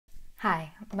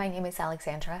Hi, my name is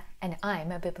Alexandra, and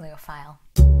I'm a bibliophile.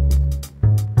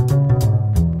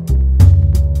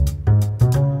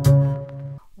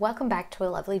 Welcome back to a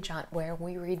lovely jaunt where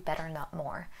we read better, not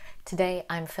more. Today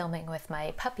I'm filming with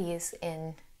my puppies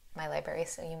in my library,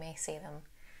 so you may see them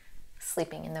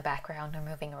sleeping in the background or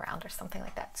moving around or something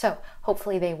like that. So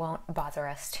hopefully they won't bother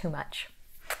us too much.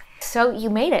 So you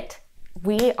made it!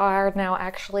 We are now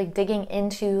actually digging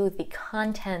into the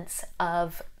contents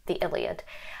of the Iliad.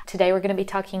 Today we're going to be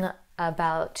talking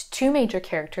about two major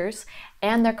characters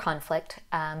and their conflict.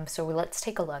 So let's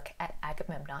take a look at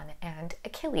Agamemnon and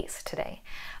Achilles today.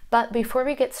 But before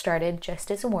we get started, just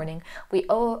as a warning, we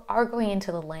are going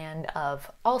into the land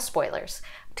of all spoilers.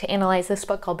 To analyze this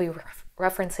book, I'll be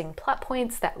referencing plot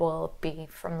points that will be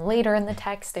from later in the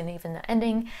text and even the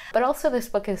ending. But also this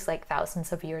book is like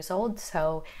thousands of years old,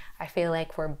 so I feel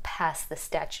like we're past the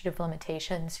statute of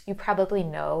limitations. You probably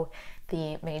know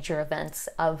the major events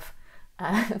of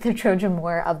the Trojan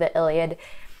War, of the Iliad.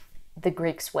 The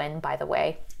Greeks win, by the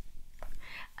way.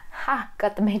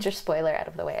 Got the major spoiler out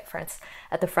of the way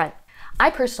at the front.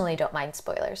 I personally don't mind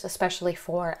spoilers, especially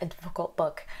for a difficult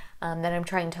book that I'm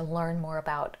trying to learn more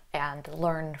about and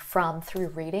learn from through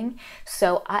reading.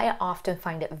 So I often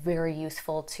find it very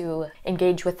useful to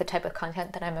engage with the type of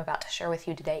content that I'm about to share with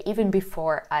you today, even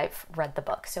before I've read the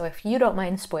book. So if you don't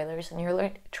mind spoilers and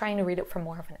you're trying to read it from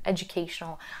more of an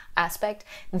educational aspect,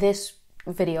 this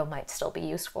video might still be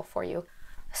useful for you.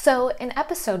 So in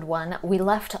episode 1, we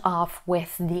left off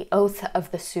with the oath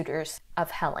of the suitors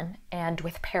of Helen, and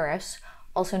with Paris,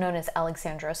 also known as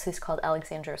Alexandros, he's called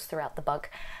Alexandros throughout the book,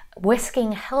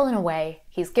 whisking Helen away.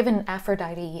 He's given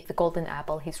Aphrodite the golden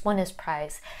apple, he's won his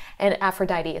prize, and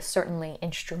Aphrodite is certainly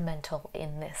instrumental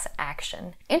in this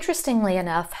action. Interestingly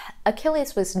enough,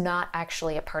 Achilles was not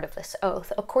actually a part of this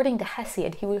oath. According to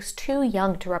Hesiod, he was too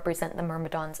young to represent the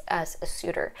Myrmidons as a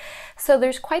suitor. So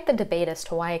there's quite the debate as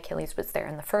to why Achilles was there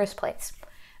in the first place.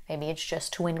 Maybe it's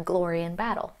just to win glory in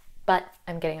battle. But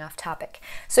I'm getting off topic.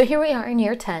 So here we are in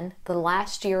year 10, the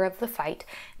last year of the fight.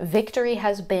 Victory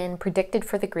has been predicted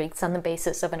for the Greeks on the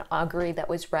basis of an augury that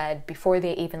was read before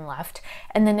they even left.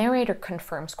 And the narrator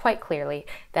confirms quite clearly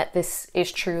that this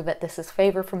is true, that this is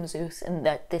favor from Zeus, and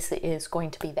that this is going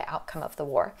to be the outcome of the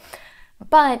war.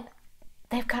 But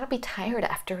they've got to be tired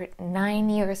after 9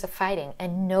 years of fighting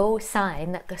and no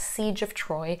sign that the siege of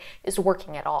Troy is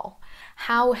working at all.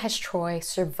 How has Troy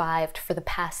survived for the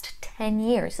past 10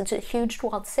 years? It's a huge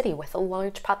walled city with a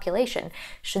large population.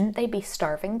 Shouldn't they be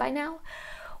starving by now?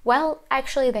 Well,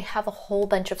 actually they have a whole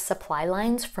bunch of supply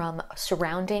lines from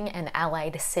surrounding and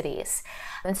allied cities.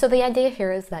 And so the idea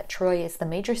here is that Troy is the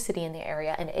major city in the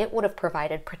area, and it would have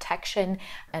provided protection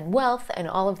and wealth and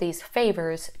all of these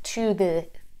favors to the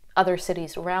other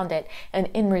cities around it, and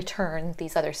in return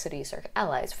these other cities are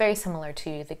allies, very similar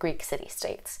to the Greek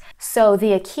city-states. So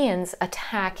the Achaeans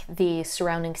attack the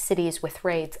surrounding cities with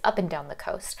raids up and down the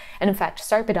coast, and in fact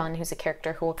Sarpedon, who's a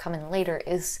character who will come in later,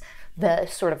 is the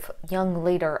sort of young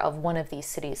leader of one of these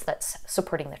cities that's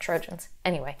supporting the Trojans.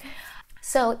 Anyway,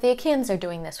 so the Achaeans are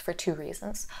doing this for two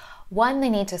reasons. One, they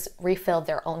need to refill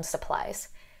their own supplies.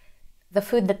 The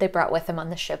food that they brought with them on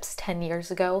the ships 10 years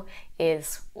ago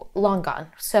is long gone,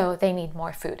 so they need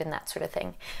more food and that sort of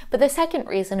thing. But the second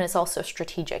reason is also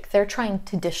strategic. They're trying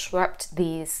to disrupt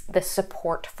the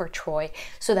support for Troy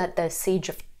so that the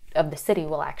siege of the city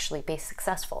will actually be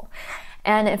successful.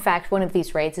 And in fact, one of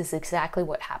these raids is exactly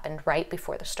what happened right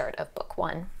before the start of Book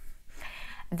 1.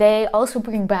 They also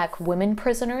bring back women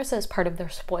prisoners as part of their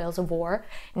spoils of war,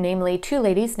 namely two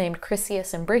ladies named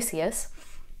Chryseis and Briseis.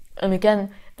 And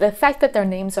again, the fact that their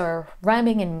names are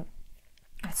rhyming and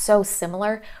so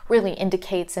similar really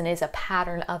indicates and is a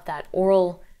pattern of that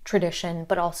oral tradition,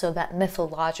 but also that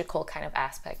mythological kind of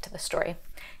aspect to the story.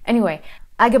 Anyway,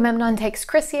 Agamemnon takes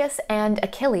Chryseis and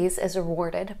Achilles is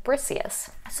awarded Briseis.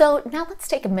 So now let's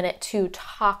take a minute to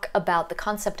talk about the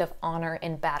concept of honor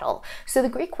in battle. So the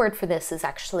Greek word for this is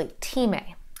actually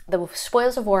time. The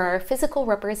spoils of war are a physical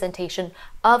representation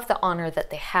of the honor that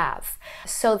they have.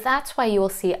 So that's why you will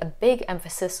see a big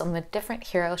emphasis on the different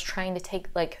heroes trying to take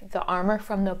like the armor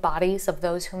from the bodies of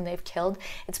those whom they've killed.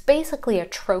 It's basically a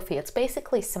trophy. It's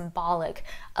basically symbolic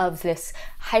of this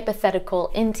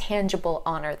hypothetical, intangible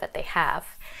honor that they have.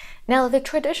 Now, the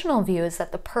traditional view is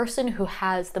that the person who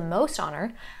has the most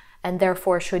honor, and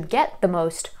therefore should get the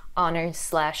most honors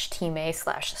 / time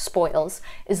 / spoils,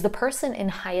 is the person in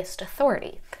highest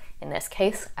authority, in this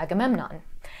case Agamemnon.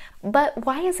 But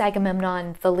why is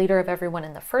Agamemnon the leader of everyone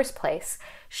in the first place?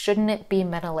 Shouldn't it be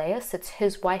Menelaus? It's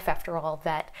his wife, after all,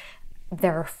 that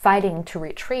they're fighting to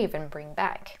retrieve and bring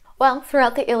back. Well,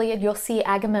 throughout the Iliad, you'll see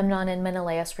Agamemnon and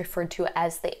Menelaus referred to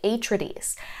as the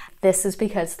Atrides. This is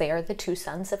because they are the two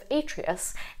sons of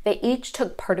Atreus. They each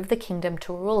took part of the kingdom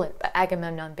to rule it, but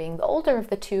Agamemnon, being the older of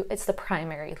the two, is the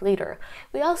primary leader.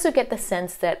 We also get the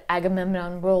sense that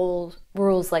Agamemnon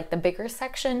rules like the bigger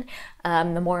section,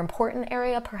 the more important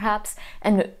area perhaps,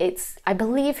 and I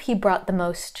believe he brought the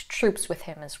most troops with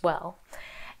him as well.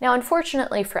 Now,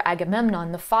 unfortunately for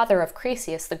Agamemnon, the father of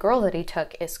Chryseis, the girl that he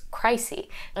took, is Chryse,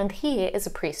 and he is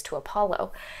a priest to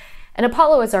Apollo. And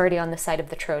Apollo is already on the side of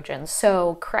the Trojans,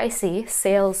 so Chryse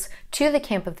sails to the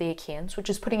camp of the Achaeans, which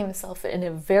is putting himself in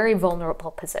a very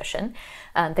vulnerable position.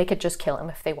 They could just kill him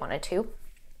if they wanted to.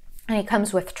 And he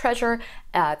comes with treasure.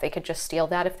 They could just steal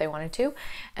that if they wanted to.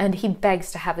 And he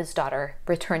begs to have his daughter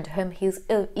returned to him. He's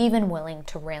even willing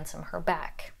to ransom her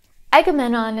back.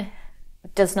 Agamemnon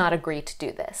does not agree to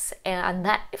do this, and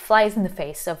that flies in the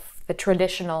face of the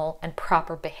traditional and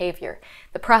proper behavior.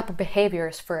 The proper behavior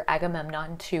is for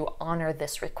Agamemnon to honor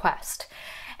this request.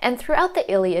 And throughout the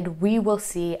Iliad, we will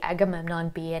see Agamemnon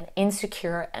be an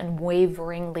insecure and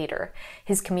wavering leader.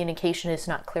 His communication is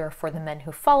not clear for the men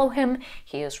who follow him.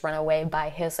 He is run away by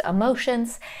his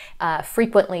emotions.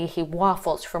 Frequently, he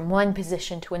waffles from one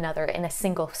position to another in a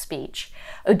single speech.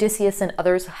 Odysseus and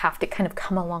others have to kind of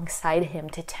come alongside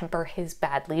him to temper his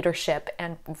bad leadership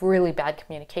and really bad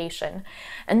communication.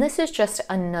 And this is just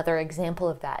another example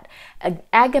of that.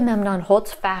 Agamemnon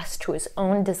holds fast to his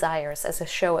own desires as a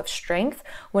show of strength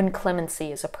when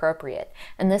clemency is appropriate.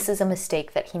 And this is a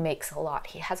mistake that he makes a lot.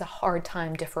 He has a hard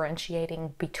time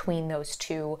differentiating between those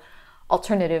two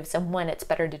alternatives and when it's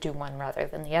better to do one rather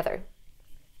than the other.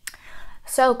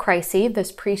 So Chryse,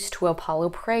 this priest to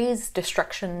Apollo, prays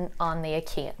destruction on the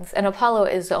Achaeans, and Apollo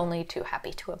is only too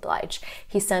happy to oblige.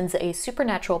 He sends a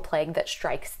supernatural plague that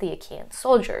strikes the Achaean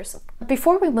soldiers.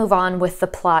 Before we move on with the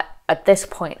plot at this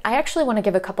point, I actually want to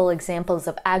give a couple examples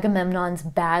of Agamemnon's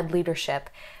bad leadership,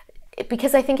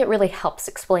 because I think it really helps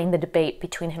explain the debate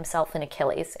between himself and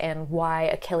Achilles and why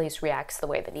Achilles reacts the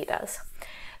way that he does.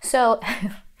 So,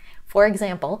 for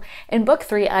example, in Book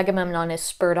 3, Agamemnon is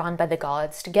spurred on by the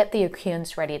gods to get the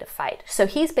Achaeans ready to fight. So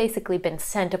he's basically been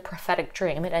sent a prophetic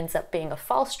dream. It ends up being a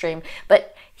false dream,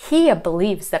 but he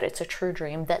believes that it's a true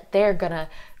dream, that they're gonna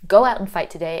go out and fight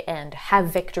today and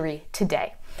have victory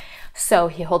today. So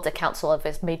he holds a council of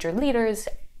his major leaders,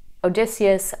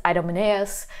 Odysseus,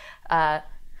 Idomeneus,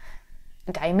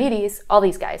 Diomedes, all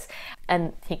these guys,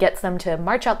 and he gets them to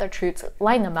march out their troops,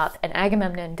 line them up, and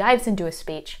Agamemnon dives into a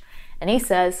speech, and he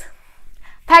says,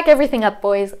 "Pack everything up,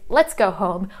 boys, let's go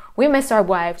home. We miss our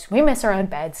wives, we miss our own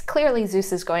beds. Clearly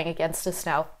Zeus is going against us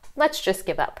now. Let's just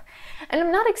give up." And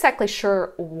I'm not exactly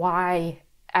sure why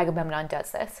Agamemnon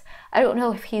does this. I don't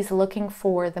know if he's looking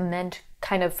for the men to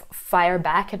kind of fire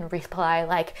back and reply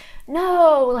like,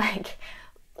 "No, like,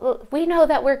 we know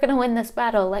that we're going to win this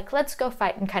battle, like, let's go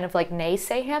fight," and kind of like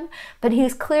naysay him. But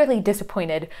he's clearly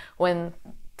disappointed when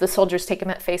the soldiers take him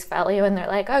at face value and they're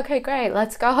like, "Okay, great,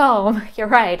 let's go home. You're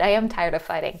right, I am tired of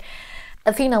fighting."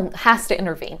 Athena has to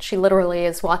intervene. She literally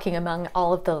is walking among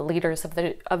all of the leaders of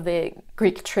the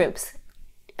Greek troops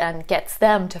and gets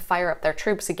them to fire up their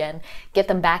troops again, get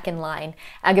them back in line.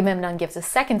 Agamemnon gives a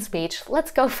second speech,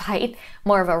 "Let's go fight,"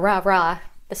 more of a rah-rah,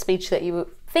 the speech that you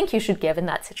think you should give in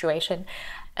that situation.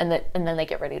 And then they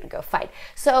get ready to go fight.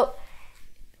 So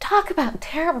talk about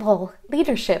terrible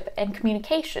leadership and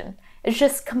communication. It's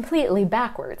just completely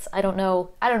backwards. I don't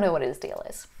know what his deal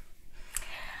is.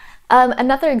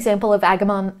 Another example of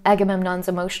Agamemnon's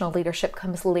emotional leadership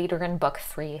comes later in Book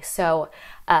 3. So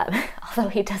although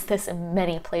he does this in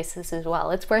many places as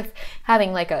well, it's worth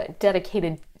having like a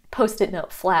dedicated post-it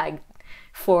note flag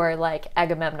for like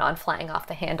Agamemnon flying off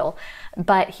the handle,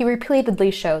 but he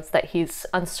repeatedly shows that he's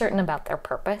uncertain about their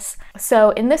purpose.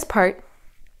 So in this part,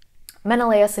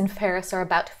 Menelaus and Paris are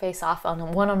about to face off on a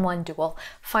one-on-one duel,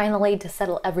 finally to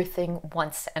settle everything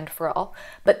once and for all.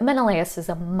 But Menelaus is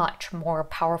a much more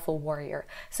powerful warrior,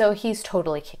 so he's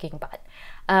totally kicking butt.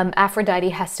 Aphrodite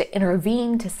has to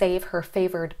intervene to save her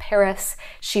favored Paris.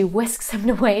 She whisks him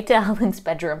away to Helen's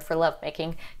bedroom for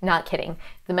lovemaking. Not kidding.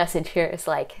 The message here is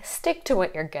like, stick to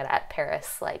what you're good at,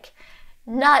 Paris. Like,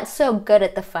 not so good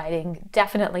at the fighting,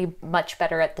 definitely much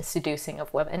better at the seducing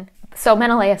of women. So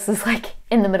Menelaus is like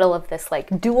in the middle of this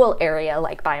like duel area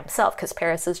like by himself because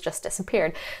Paris has just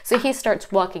disappeared. So he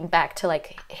starts walking back to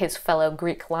like his fellow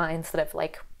Greek lines that have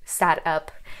like sat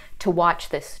up to watch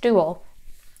this duel.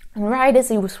 And right as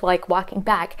he was like walking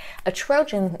back, a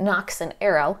Trojan knocks an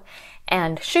arrow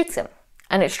and shoots him,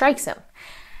 and it strikes him.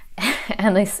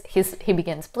 and he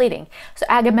begins bleeding. So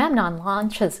Agamemnon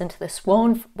launches into this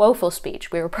woeful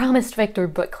speech. We were promised victory,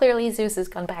 but clearly Zeus has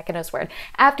gone back in his word.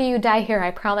 After you die here,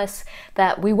 I promise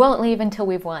that we won't leave until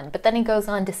we've won. But then he goes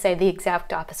on to say the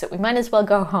exact opposite. We might as well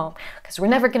go home because we're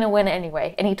never going to win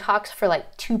anyway. And he talks for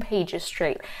like 2 pages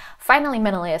straight. Finally,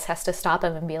 Menelaus has to stop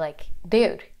him and be like,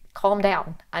 dude, calm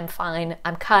down. I'm fine.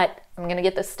 I'm cut. I'm going to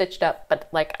get this stitched up, but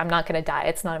like, I'm not going to die.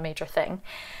 It's not a major thing.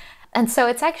 And so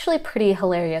it's actually pretty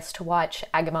hilarious to watch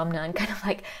Agamemnon kind of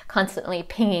like constantly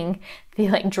pinging the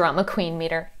like drama queen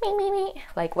meter, me,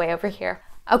 like way over here.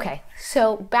 Okay,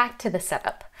 so back to the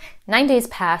setup. 9 days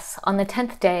pass. On the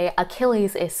 10th day,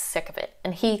 Achilles is sick of it,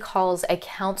 and he calls a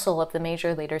council of the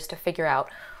major leaders to figure out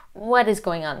what is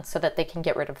going on so that they can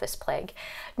get rid of this plague.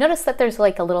 Notice that there's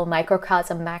like a little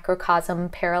microcosm, macrocosm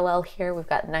parallel here. We've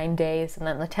got 9 days, and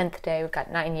then the 10th day, we've got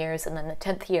 9 years, and then the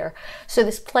 10th year. So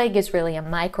this plague is really a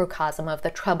microcosm of the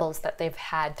troubles that they've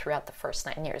had throughout the first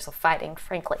 9 years of fighting,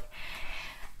 frankly.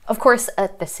 Of course,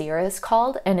 the seer is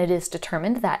called, and it is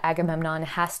determined that Agamemnon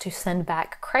has to send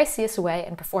back Chryseis away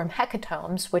and perform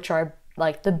hecatombs, which are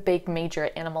like the big major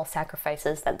animal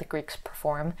sacrifices that the Greeks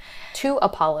perform, to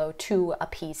Apollo to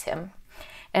appease him.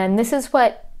 And this is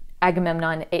what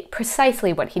Agamemnon,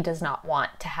 precisely what he does not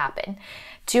want to happen.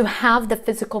 To have the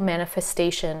physical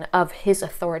manifestation of his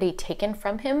authority taken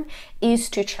from him is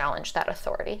to challenge that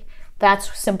authority.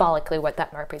 That's symbolically what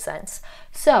that represents.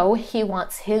 So he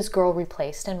wants his girl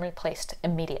replaced, and replaced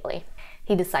immediately.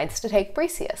 He decides to take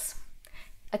Briseis,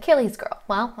 Achilles' girl.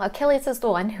 Well, Achilles is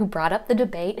the one who brought up the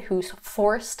debate, who's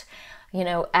forced,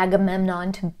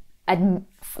 Agamemnon to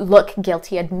look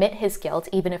guilty, admit his guilt,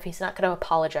 even if he's not going to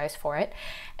apologize for it,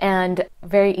 and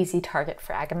very easy target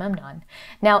for Agamemnon.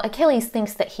 Now, Achilles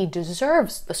thinks that he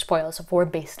deserves the spoils of war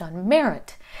based on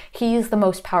merit. He is the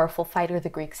most powerful fighter the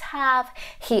Greeks have.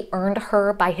 He earned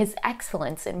her by his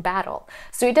excellence in battle.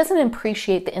 So he doesn't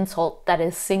appreciate the insult that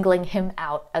is singling him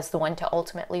out as the one to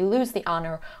ultimately lose the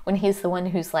honor, when he's the one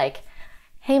who's like,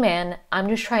 hey man, I'm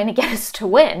just trying to get us to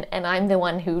win, and I'm the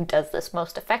one who does this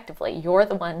most effectively. You're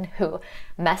the one who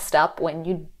messed up when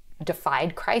you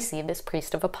defied Chryse, this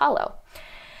priest of Apollo.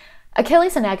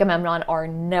 Achilles and Agamemnon are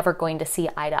never going to see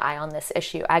eye to eye on this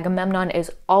issue. Agamemnon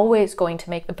is always going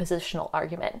to make the positional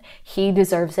argument. He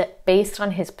deserves it based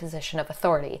on his position of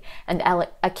authority. And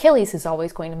Achilles is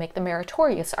always going to make the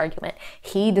meritorious argument.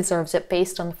 He deserves it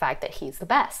based on the fact that he's the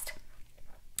best.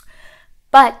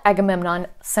 But Agamemnon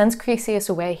sends Chryseis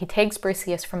away. He takes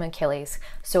Briseis from Achilles,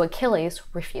 so Achilles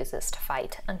refuses to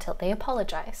fight until they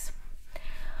apologize.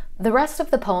 The rest of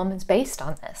the poem is based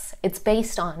on this. It's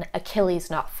based on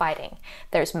Achilles not fighting.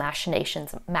 There's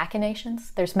machinations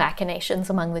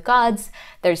among the gods.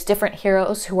 There's different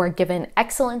heroes who are given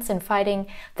excellence in fighting.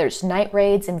 There's night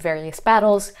raids in various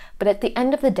battles. But at the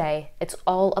end of the day, it's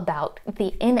all about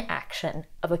the inaction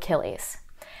of Achilles.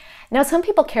 Now, some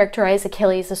people characterize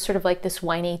Achilles as sort of like this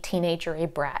whiny teenager-y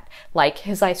brat, like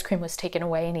his ice cream was taken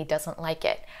away and he doesn't like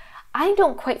it. I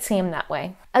don't quite see him that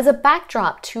way. As a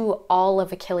backdrop to all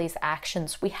of Achilles'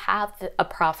 actions, we have a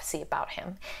prophecy about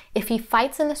him. If he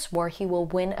fights in this war, he will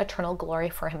win eternal glory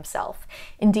for himself.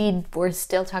 Indeed, we're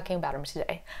still talking about him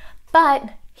today.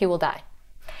 But he will die.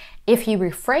 If he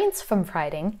refrains from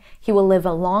fighting, he will live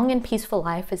a long and peaceful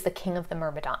life as the king of the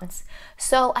Myrmidons.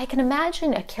 So I can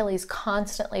imagine Achilles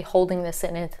constantly holding this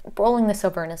in and rolling this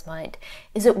over in his mind.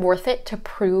 Is it worth it to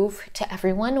prove to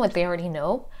everyone what they already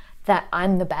know, that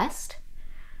I'm the best?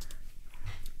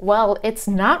 Well, it's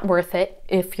not worth it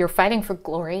if you're fighting for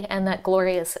glory, and that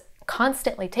glory is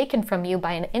constantly taken from you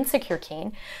by an insecure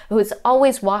king who is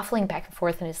always waffling back and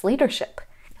forth in his leadership.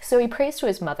 So he prays to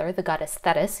his mother, the goddess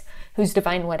Thetis, whose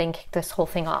divine wedding kicked this whole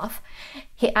thing off.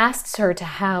 He asks her to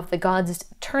have the gods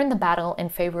turn the battle in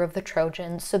favor of the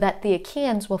Trojans so that the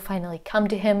Achaeans will finally come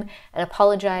to him and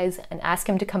apologize and ask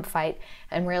him to come fight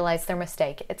and realize their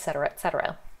mistake, etc.,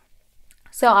 etc.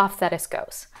 So off Thetis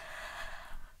goes.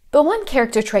 But one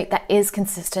character trait that is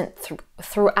consistent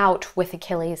throughout with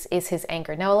Achilles is his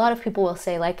anger. Now, a lot of people will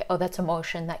say, like, oh, that's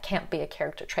emotion, that can't be a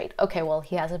character trait. Okay, well,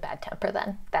 he has a bad temper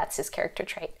then. That's his character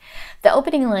trait. The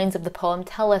opening lines of the poem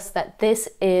tell us that this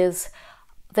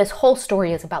whole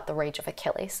story is about the rage of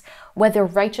Achilles. Whether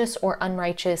righteous or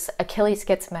unrighteous, Achilles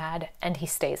gets mad and he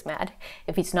stays mad.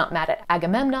 If he's not mad at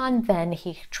Agamemnon, then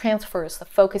he transfers the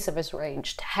focus of his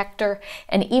rage to Hector.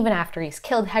 And even after he's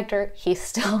killed Hector, he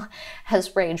still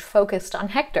has rage focused on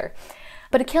Hector.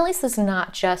 But Achilles is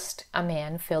not just a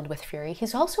man filled with fury.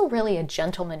 He's also really a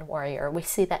gentleman warrior. We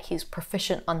see that he's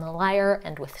proficient on the lyre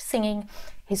and with singing.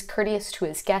 He's courteous to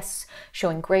his guests,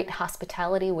 showing great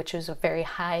hospitality, which is a very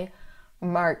high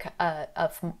mark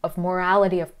of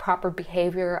morality, of proper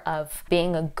behavior, of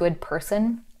being a good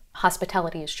person.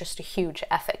 Hospitality is just a huge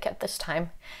ethic at this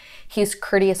time. He's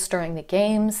courteous during the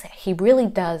games. He really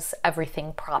does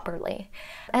everything properly.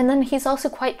 And then he's also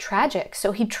quite tragic,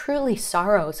 so he truly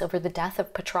sorrows over the death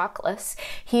of Patroclus.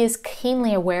 He is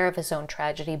keenly aware of his own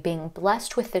tragedy, being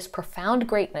blessed with this profound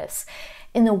greatness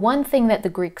in the one thing that the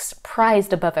Greeks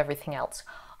prized above everything else,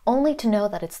 only to know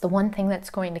that it's the one thing that's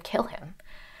going to kill him.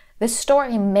 This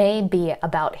story may be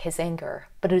about his anger,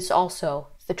 but it is also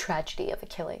the tragedy of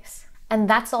Achilles. And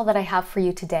that's all that I have for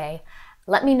you today.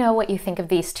 Let me know what you think of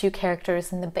these two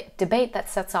characters and the debate that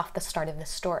sets off the start of this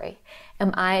story.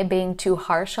 Am I being too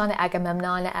harsh on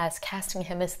Agamemnon as casting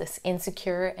him as this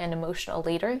insecure and emotional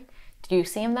leader? Do you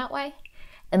see him that way?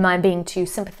 Am I being too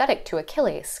sympathetic to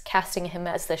Achilles, casting him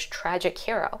as this tragic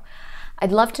hero?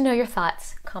 I'd love to know your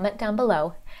thoughts. Comment down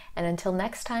below. And until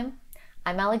next time,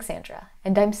 I'm Alexandra,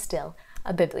 and I'm still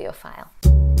a bibliophile.